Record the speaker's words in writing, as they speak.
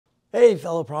Hey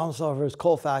fellow problem solvers,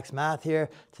 Colfax Math here.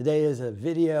 Today is a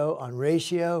video on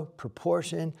ratio,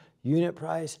 proportion, unit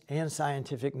price, and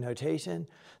scientific notation.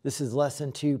 This is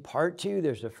lesson 2, part 2.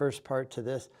 There's a first part to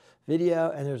this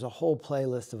video, and there's a whole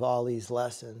playlist of all these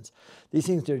lessons. These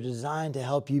things are designed to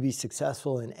help you be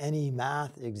successful in any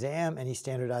math exam, any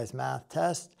standardized math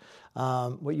test.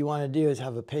 What you want to do is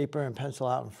have a paper and pencil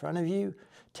out in front of you.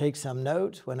 Take some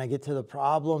notes. When I get to the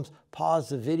problems, pause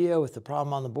the video with the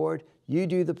problem on the board. You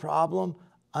do the problem,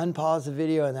 unpause the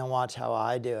video, and then watch how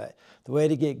I do it. The way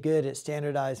to get good at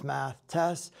standardized math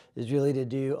tests is really to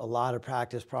do a lot of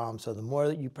practice problems. So the more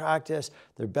that you practice,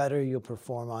 the better you'll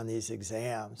perform on these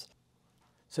exams.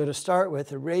 So to start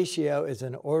with, a ratio is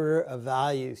an order of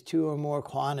values, two or more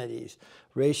quantities.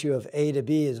 Ratio of A to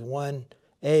B is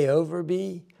 1A over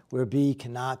B, where B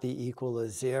cannot be equal to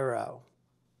 0.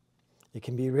 It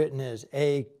can be written as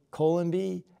A colon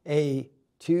B, A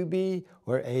to B,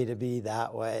 or A to B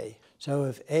that way. So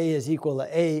if A is equal to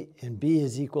 8 and B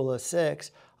is equal to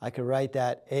 6, I could write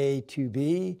that A to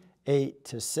B, 8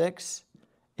 to 6,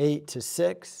 8 to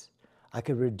 6. I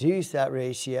could reduce that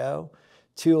ratio.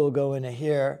 2 will go into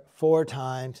here 4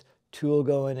 times, 2 will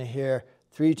go into here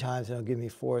 3 times, and it'll give me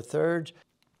 4/3.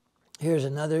 Here's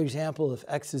another example. If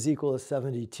x is equal to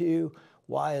 72,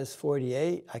 y is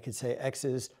 48, I could say x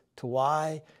is to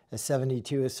y as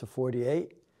 72 is to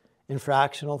 48. In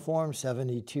fractional form,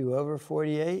 72 over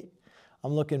 48.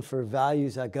 I'm looking for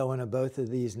values that go into both of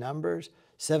these numbers.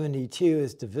 72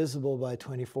 is divisible by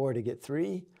 24 to get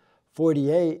 3.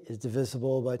 48 is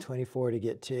divisible by 24 to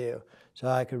get 2. So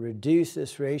I could reduce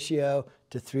this ratio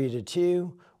to 3 to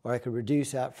 2, or I could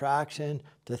reduce that fraction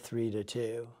to 3 to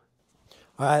 2.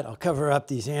 All right, I'll cover up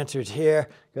these answers here.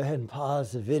 Go ahead and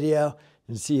pause the video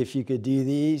and see if you could do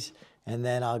these, and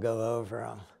then I'll go over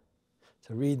them.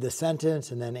 So read the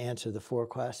sentence and then answer the 4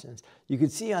 questions. You can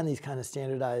see on these kind of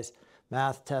standardized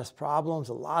math test problems,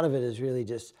 a lot of it is really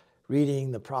just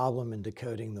reading the problem and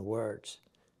decoding the words.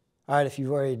 All right, if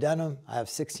you've already done them, I have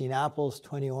 16 apples,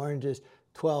 20 oranges,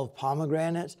 12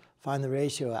 pomegranates. Find the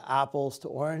ratio of apples to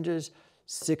oranges.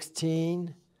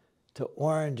 16 to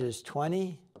oranges,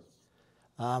 20.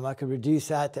 I could reduce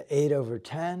that to 8 over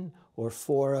 10 or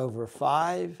 4 over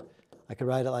 5. I could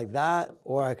write it like that,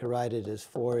 or I could write it as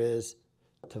 4 is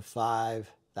to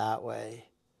 5 that way.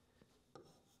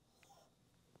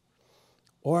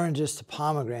 Oranges to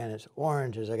pomegranates.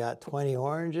 Oranges, I got 20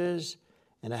 oranges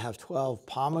and I have 12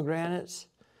 pomegranates.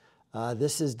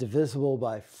 This is divisible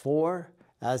by 4,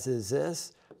 as is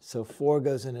this. So 4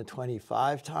 goes into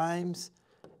 25 times,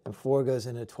 and 4 goes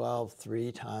into 12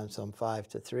 3 times, so I'm 5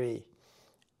 to 3.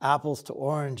 Apples to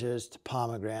oranges to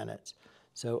pomegranates.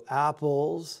 So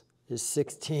apples is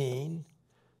 16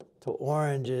 to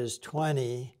oranges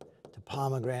 20 to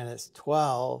pomegranates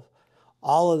 12.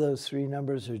 All of those 3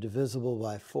 numbers are divisible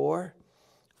by 4.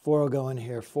 4 will go in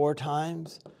here 4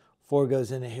 times. 4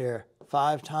 goes into here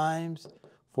 5 times.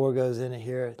 4 goes into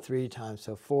here 3 times.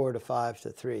 So 4 to 5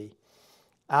 to 3.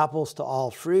 Apples to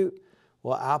all fruit.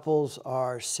 Well, apples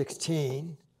are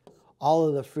 16. All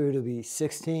of the fruit will be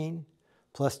 16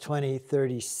 plus 20,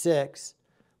 36,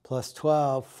 plus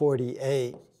 12,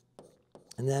 48.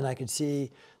 And then I could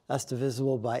see that's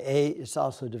divisible by 8. It's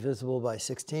also divisible by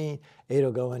 16. 8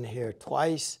 will go into here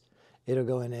twice. 8 will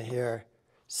go into here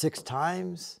 6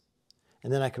 times.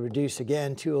 And then I could reduce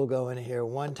again. 2 will go into here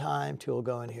 1 time. 2 will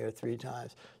go in here 3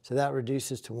 times. So that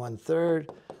reduces to 1/3.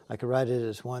 I could write it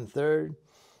as 1/3.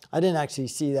 I didn't actually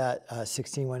see that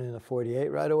 16 went into 48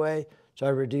 right away. So I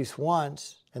reduced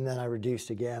once, and then I reduced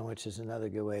again, which is another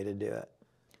good way to do it.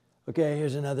 Okay,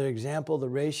 here's another example. The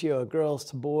ratio of girls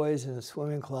to boys in a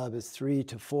swimming club is 3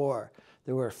 to 4.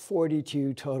 There were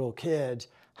 42 total kids.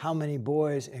 How many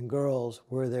boys and girls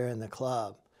were there in the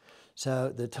club? So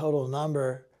the total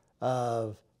number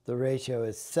of the ratio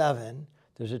is 7.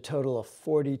 There's a total of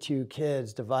 42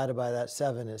 kids. Divided by that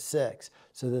 7 is 6.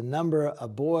 So the number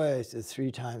of boys is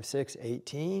 3 times 6,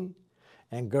 18.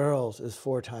 And girls is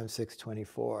 4 times 6,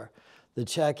 24. The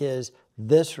check is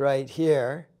this right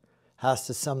here has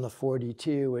to sum the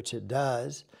 42, which it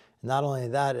does. And not only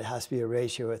that, it has to be a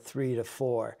ratio of 3 to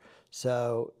 4.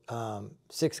 So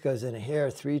 6 goes into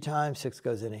here 3 times, 6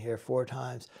 goes into here 4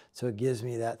 times. So it gives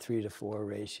me that 3 to 4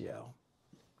 ratio.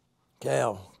 Okay,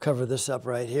 I'll cover this up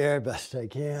right here best I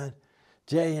can.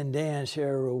 Jay and Dan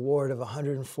share a reward of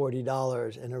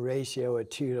 $140 in a ratio of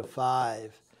 2 to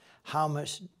 5. How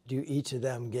much do each of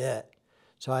them get?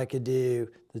 So I could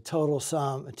do the total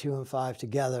sum of 2 and 5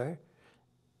 together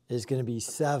is going to be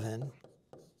 7.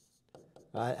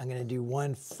 Right? I'm going to do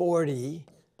 140,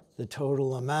 the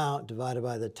total amount, divided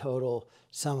by the total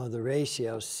sum of the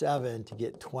ratio, 7, to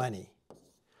get 20.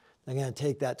 I'm going to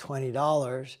take that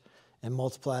 $20 and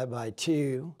multiply it by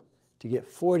 2 to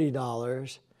get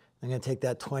 $40. I'm going to take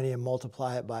that 20 and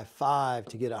multiply it by 5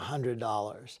 to get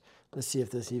 $100. Let's see if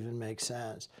this even makes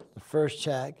sense. The first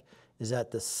check is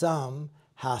that the sum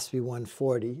has to be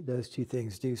 140. Those two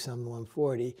things do sum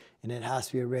 140, and it has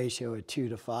to be a ratio of 2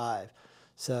 to 5.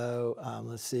 So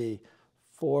let's see.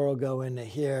 4 will go into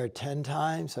here 10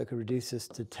 times, so I could reduce this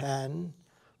to 10.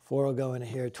 4 will go into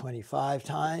here 25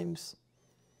 times.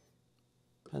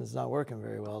 Pen's not working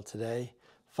very well today.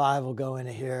 5 will go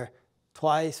into here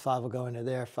twice. 5 will go into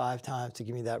there 5 times to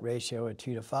give me that ratio of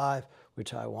 2 to 5,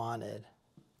 which I wanted.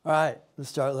 All right, let's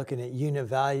start looking at unit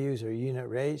values or unit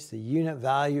rates. The unit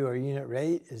value or unit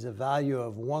rate is the value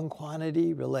of one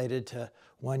quantity related to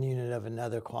one unit of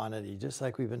another quantity, just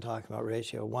like we've been talking about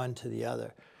ratio one to the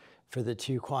other for the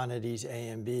two quantities A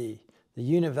and B. The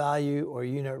unit value or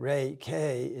unit rate,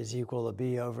 K, is equal to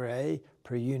B over A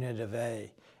per unit of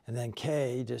A. And then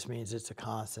K just means it's a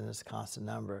constant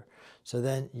number. So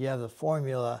then you have the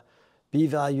formula, B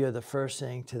value of the first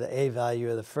thing to the A value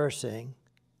of the first thing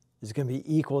is going to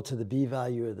be equal to the B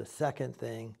value of the second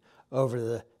thing over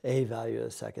the A value of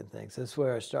the second thing. So that's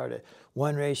where I started.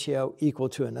 One ratio equal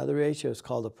to another ratio is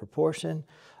called a proportion.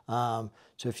 So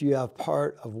if you have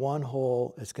part of one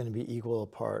whole, it's going to be equal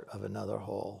to part of another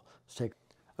whole. Let's take.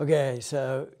 Okay,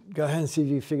 so go ahead and see if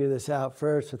you figure this out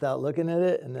first without looking at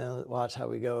it, and then watch how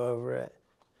we go over it.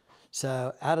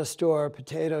 So at a store,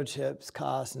 potato chips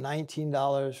cost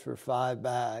 $19 for 5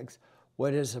 bags.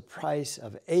 What is the price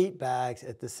of 8 bags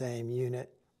at the same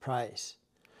unit price?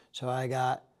 So I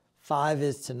got 5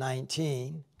 is to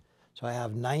 19. So I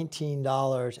have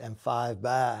 $19 and 5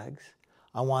 bags.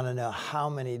 I want to know how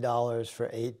many dollars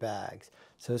for 8 bags.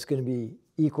 So it's going to be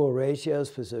equal ratios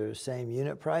because they're the same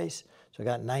unit price. So I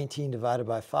got 19 divided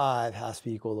by 5 has to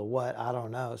be equal to what? I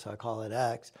don't know, so I call it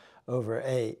X over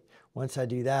 8. Once I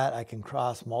do that, I can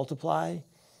cross multiply.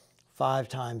 5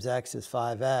 times X is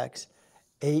 5X.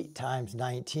 8 times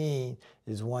 19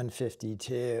 is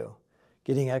 152.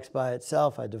 Getting X by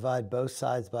itself, I divide both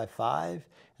sides by 5,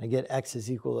 and I get X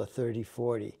is equal to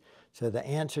 30/40. So the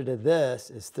answer to this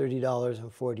is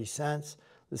 $30.40.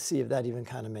 Let's see if that even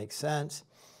kind of makes sense.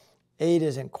 8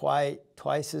 isn't quite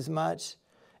twice as much,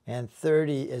 and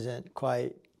 30 isn't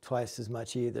quite twice as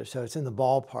much either. So it's in the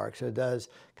ballpark, so it does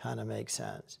kind of make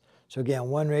sense. So again,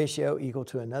 one ratio equal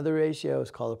to another ratio is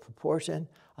called a proportion.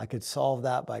 I could solve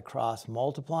that by cross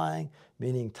multiplying,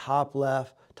 meaning top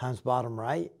left times bottom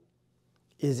right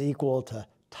is equal to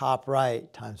top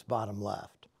right times bottom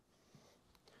left.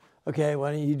 Okay,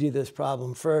 why don't you do this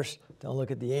problem first? Don't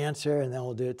look at the answer, and then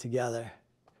we'll do it together.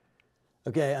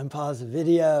 Okay, unpause the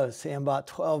video. Sam bought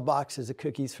 12 boxes of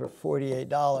cookies for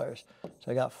 $48.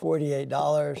 So I got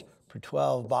 $48 for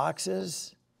 12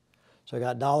 boxes. So I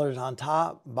got dollars on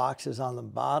top, boxes on the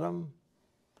bottom.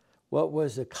 What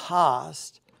was the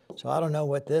cost? So I don't know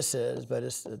what this is, but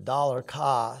it's the dollar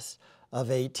cost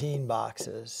of 18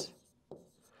 boxes.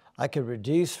 I could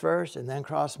reduce first and then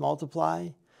cross multiply,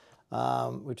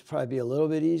 which would probably be a little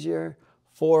bit easier.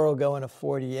 4 will go into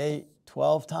 48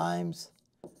 12 times.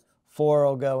 4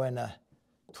 will go into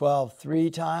 12 3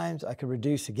 times. I could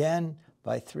reduce again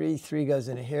by 3. 3 goes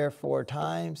into here 4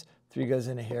 times. 3 goes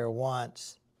into here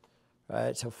once.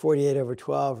 Right? So 48 over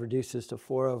 12 reduces to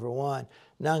 4 over 1.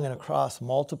 Now I'm going to cross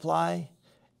multiply.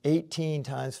 18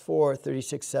 times 4,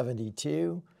 36,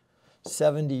 72.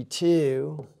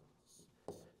 72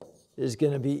 is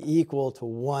going to be equal to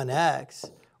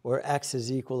 1x, where x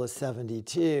is equal to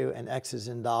 72, and x is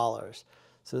in dollars.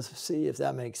 So let's see if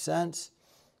that makes sense.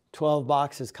 12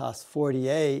 boxes cost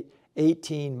 48.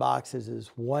 18 boxes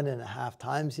is 1.5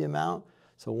 times the amount.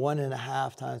 So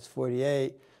 1.5 times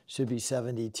 48 should be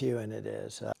 72, and it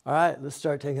is. All right, let's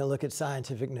start taking a look at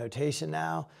scientific notation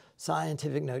now.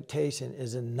 Scientific notation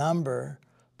is a number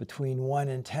between 1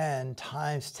 and 10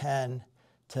 times 10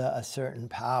 to a certain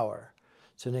power.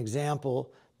 So an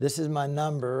example, this is my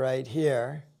number right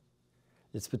here.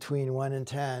 It's between 1 and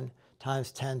 10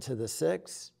 times 10 to the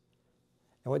 6.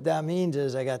 And what that means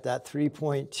is I got that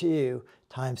 3.2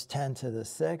 times 10 to the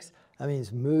 6. That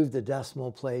means move the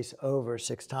decimal place over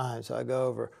 6 times. So I go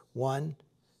over 1,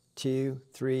 2,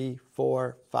 3,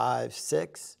 4, 5,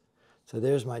 6. So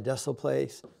there's my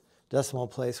decimal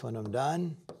place when I'm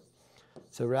done.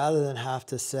 So rather than have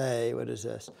to say, what is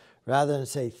this? Rather than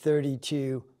say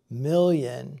 32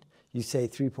 million, you say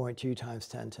 3.2 times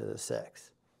 10 to the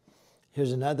 6.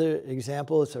 Here's another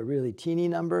example. It's a really teeny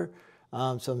number.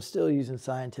 So I'm still using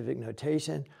scientific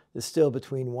notation. It's still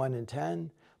between 1 and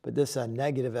 10, but this is a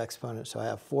negative exponent. So I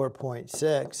have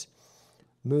 4.6.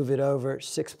 Move it over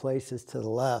 6 places to the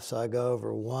left. So I go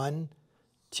over 1,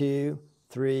 2,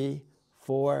 3,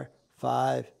 4,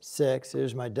 5, 6.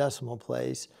 Here's my decimal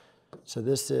place. So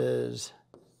this is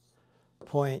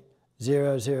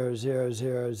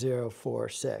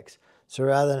 0.000046. So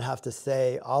rather than have to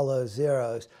say all those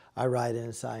zeros, I write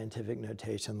in scientific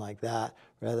notation like that,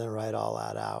 rather than write all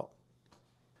that out.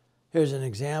 Here's an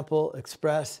example.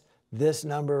 Express this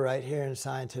number right here in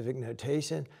scientific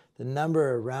notation. The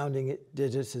number of rounding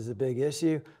digits is a big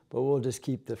issue, but we'll just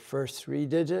keep the first 3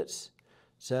 digits.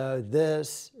 So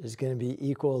this is going to be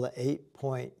equal to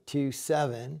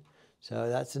 8.27. So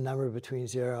that's the number between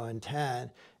 0 and 10.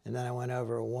 And then I went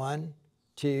over 1,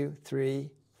 2,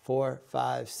 3, 4,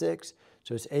 5, 6.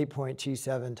 So it's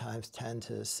 8.27 times 10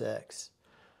 to the 6.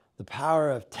 The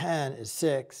power of 10 is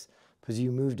 6 because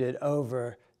you moved it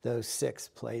over those 6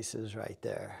 places right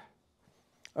there.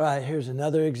 All right, here's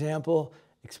another example.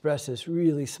 Express this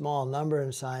really small number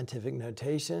in scientific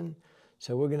notation.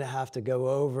 So we're going to have to go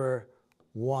over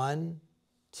 1,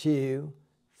 2,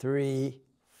 3,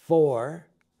 4.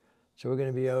 So we're going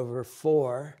to be over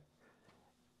 4.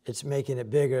 It's making it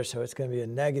bigger, so it's going to be a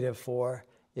negative 4.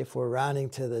 If we're rounding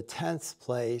to the 10th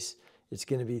place, it's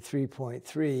going to be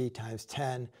 3.3 times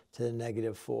 10 to the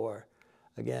negative 4.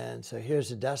 Again, so here's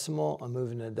the decimal. I'm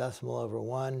moving the decimal over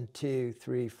 1, 2,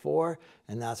 3, 4,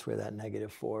 and that's where that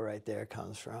negative 4 right there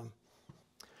comes from.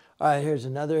 All right, here's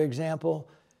another example.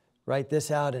 Write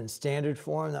this out in standard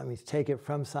form. That means take it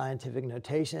from scientific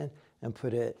notation and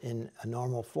put it in a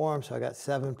normal form. So I got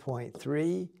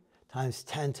 7.3 times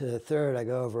 10 to the 3rd. I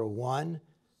go over 1,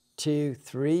 2,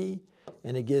 3,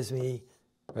 and it gives me,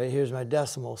 right here's my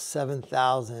decimal,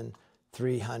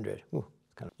 7,300.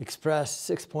 Express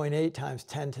 6.8 times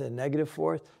 10 to the negative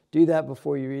 4th. Do that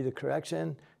before you read the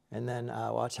correction, and then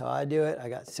watch how I do it. I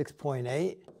got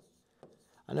 6.8.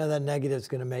 I know that negative is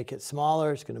going to make it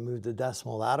smaller. It's going to move the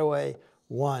decimal that way.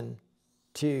 1,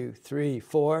 2, 3,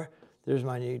 4. There's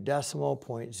my new decimal,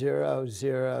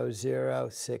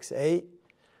 0.00068,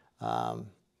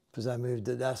 because I moved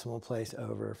the decimal place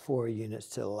over 4 units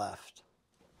to the left.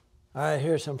 All right,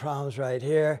 here's some problems right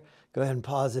here. Go ahead and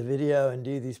pause the video and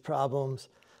do these problems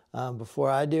before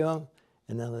I do them,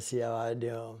 and then let's see how I do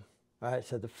them. All right,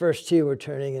 so the first 2 we're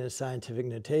turning into scientific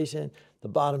notation. The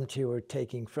bottom 2 we're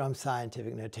taking from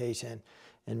scientific notation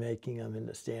and making them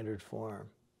into standard form.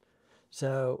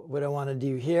 So what I want to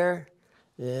do here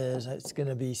is it's going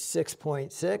to be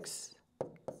 6.6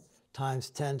 times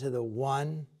 10 to the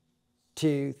 1,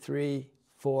 2, 3,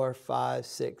 4, 5,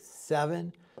 6,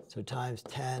 7. So times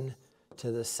 10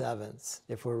 to the 7th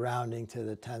if we're rounding to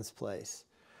the 10th place.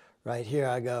 Right here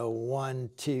I go 1,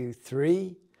 2,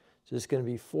 3. So it's going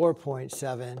to be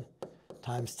 4.7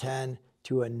 times 10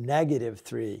 to a negative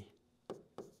 3.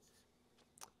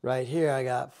 Right here I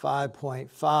got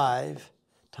 5.5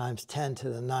 times 10 to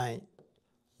the 9th.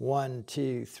 1,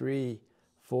 2, 3,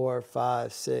 4,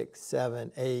 5, 6,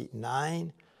 7, 8,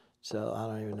 9. So I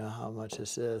don't even know how much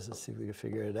this is. Let's see if we can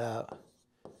figure it out.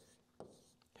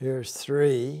 Here's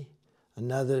 3,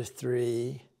 another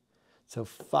 3. So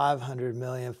 500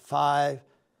 million,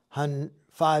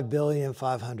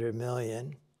 5,500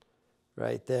 million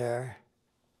right there.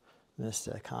 Missed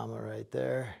a comma right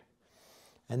there.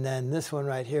 And then this one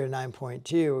right here,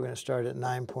 9.2, we're going to start at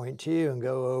 9.2 and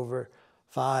go over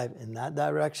 5 in that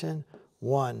direction.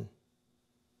 1,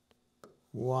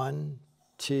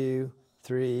 2,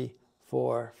 3,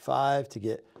 4, 5 to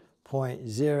get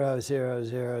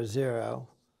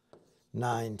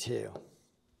 0.00092.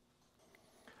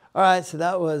 All right, so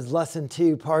that was lesson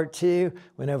 2, part 2.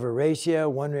 Went over ratio.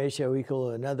 One ratio equal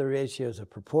to another ratio is a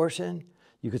proportion.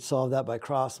 You could solve that by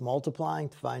cross multiplying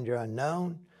to find your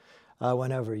unknown.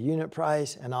 Went over unit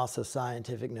price and also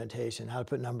scientific notation, how to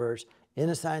put numbers in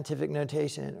a scientific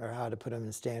notation or how to put them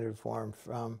in standard form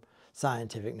from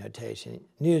scientific notation.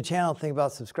 New to the channel, think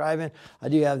about subscribing. I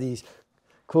do have these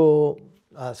cool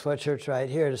sweatshirts right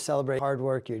here to celebrate hard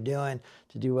work you're doing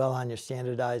to do well on your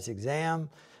standardized exam.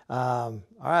 All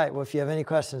right, well, if you have any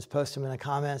questions, post them in the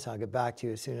comments. I'll get back to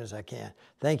you as soon as I can.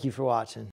 Thank you for watching.